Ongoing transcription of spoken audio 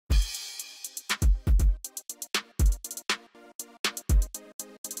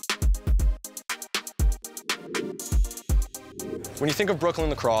When you think of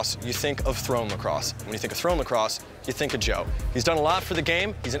Brooklyn lacrosse, you think of Throne Lacrosse. When you think of Throne Lacrosse, you think of Joe. He's done a lot for the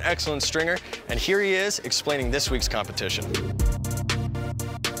game, he's an excellent stringer, and here he is explaining this week's competition.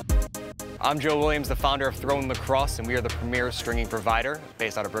 I'm Joe Williams, the founder of Throne Lacrosse, and we are the premier stringing provider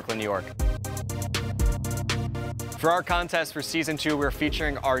based out of Brooklyn, New York. For our contest for Season 2, we're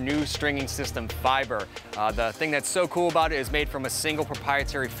featuring our new stringing system, Fiber. The thing that's so cool about it is made from a single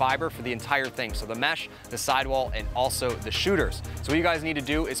proprietary fiber for the entire thing. So the mesh, the sidewall, and also the shooters. So what you guys need to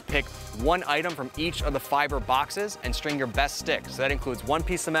do is pick one item from each of the fiber boxes and string your best stick. So that includes one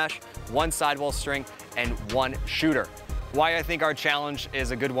piece of mesh, one sidewall string, and one shooter. Why I think our challenge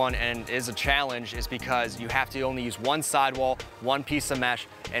is a good one and is a challenge is because you have to only use one sidewall, one piece of mesh,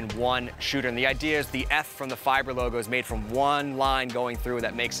 and one shooter. And the idea is the F from the fiber logo is made from one line going through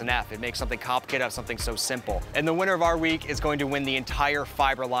that makes an F. It makes something complicated out of something so simple. And the winner of our week is going to win the entire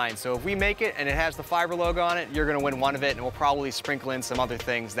fiber line. So if we make it and it has the fiber logo on it, you're gonna win one of it, and we'll probably sprinkle in some other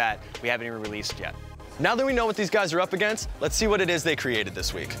things that we haven't even released yet. Now that we know what these guys are up against, let's see what it is they created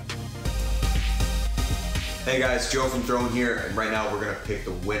this week. Hey guys, Joe from Throne here, and right now we're gonna pick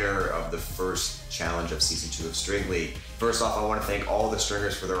the winner of the first challenge of Season 2 of String League. First off, I wanna thank all the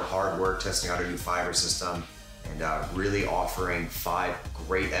stringers for their hard work testing out a new fiber system and really offering 5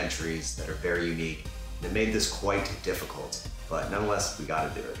 great entries that are very unique. They made this quite difficult, but nonetheless, we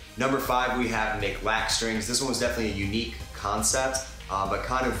gotta do it. Number 5, we have make lac strings. This one was definitely a unique concept, but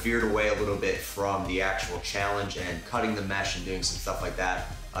kind of veered away a little bit from the actual challenge, and cutting the mesh and doing some stuff like that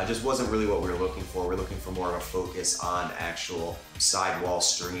just wasn't really what we were looking for. We're looking for more of a focus on actual sidewall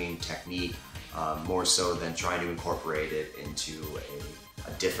stringing technique, more so than trying to incorporate it into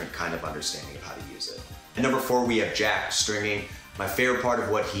a different kind of understanding of how to use it. And number 4, we have Jack stringing. My favorite part of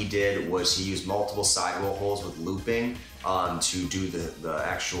what he did was he used multiple sidewall holes with looping to do the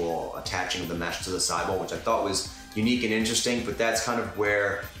actual attaching of the mesh to the sidewall, which I thought was unique and interesting, but that's kind of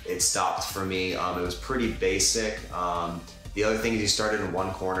where it stopped for me. It was pretty basic. The other thing is he started in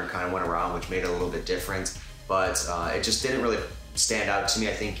one corner, kind of went around, which made it a little bit different, but it just didn't really stand out to me.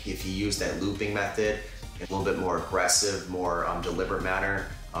 I think if he used that looping method in a little bit more aggressive, more deliberate manner,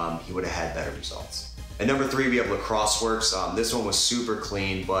 he would have had better results. And number 3, we have Lacrosse Works. This one was super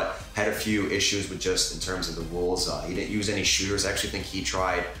clean, but had a few issues with just in terms of the rules. He didn't use any shooters. I actually think he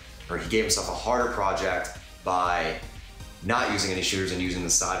gave himself a harder project by not using any shooters and using the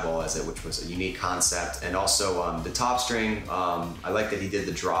sidewall as it, which was a unique concept. And also the top string, I like that he did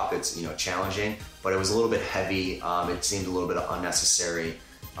the drop. It's challenging, but it was a little bit heavy. It seemed a little bit unnecessary.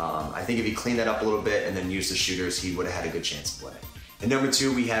 I think if he cleaned that up a little bit and then used the shooters, he would have had a good chance of winning. And number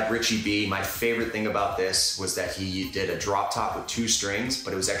 2, we have Richie B. My favorite thing about this was that he did a drop top with 2 strings,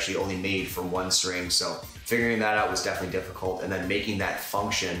 but it was actually only made from 1 string. So figuring that out was definitely difficult. And then making that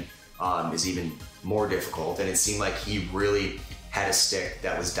function is even more difficult, and it seemed like he really had a stick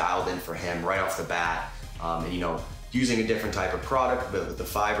that was dialed in for him right off the bat. And using a different type of product, but with the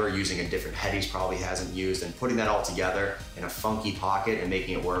fiber, using a different head he probably hasn't used, and putting that all together in a funky pocket and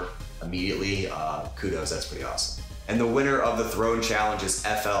making it work immediately, kudos, that's pretty awesome. And the winner of the Throne Challenge is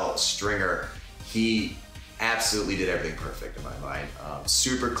FL Stringer. He absolutely did everything perfect in my mind.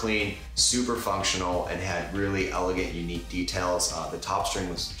 Super clean, super functional, and had really elegant, unique details. The top string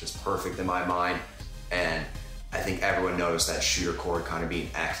was just perfect in my mind, and I think everyone noticed that shooter cord kind of being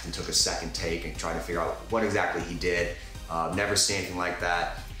X'd and took a second take and tried to figure out what exactly he did. Never seen anything like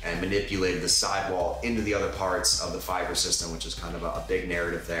that, and manipulated the sidewall into the other parts of the fiber system, which is kind of a big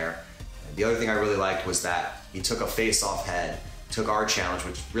narrative there. And the other thing I really liked was that he took a face-off head, took our challenge,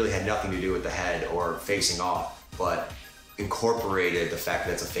 which really had nothing to do with the head or facing off, but incorporated the fact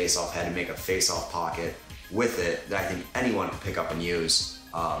that it's a face-off head and make a face-off pocket with it that I think anyone could pick up and use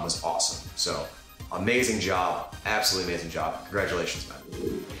was awesome. So amazing job, absolutely amazing job. Congratulations,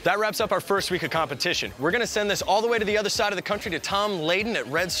 man. That wraps up our first week of competition. We're gonna send this all the way to the other side of the country to Tom Layden at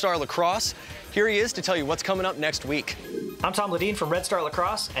Red Star Lacrosse. Here he is to tell you what's coming up next week. I'm Tom Layden from Red Star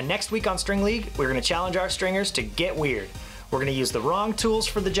Lacrosse, and next week on String League, we're gonna challenge our stringers to get weird. We're gonna use the wrong tools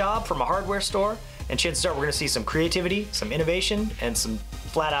for the job from a hardware store, and chances are we're gonna see some creativity, some innovation, and some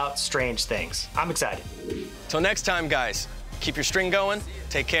flat out strange things. I'm excited. Till next time, guys, keep your string going,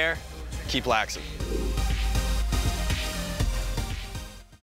 take care, keep laxing.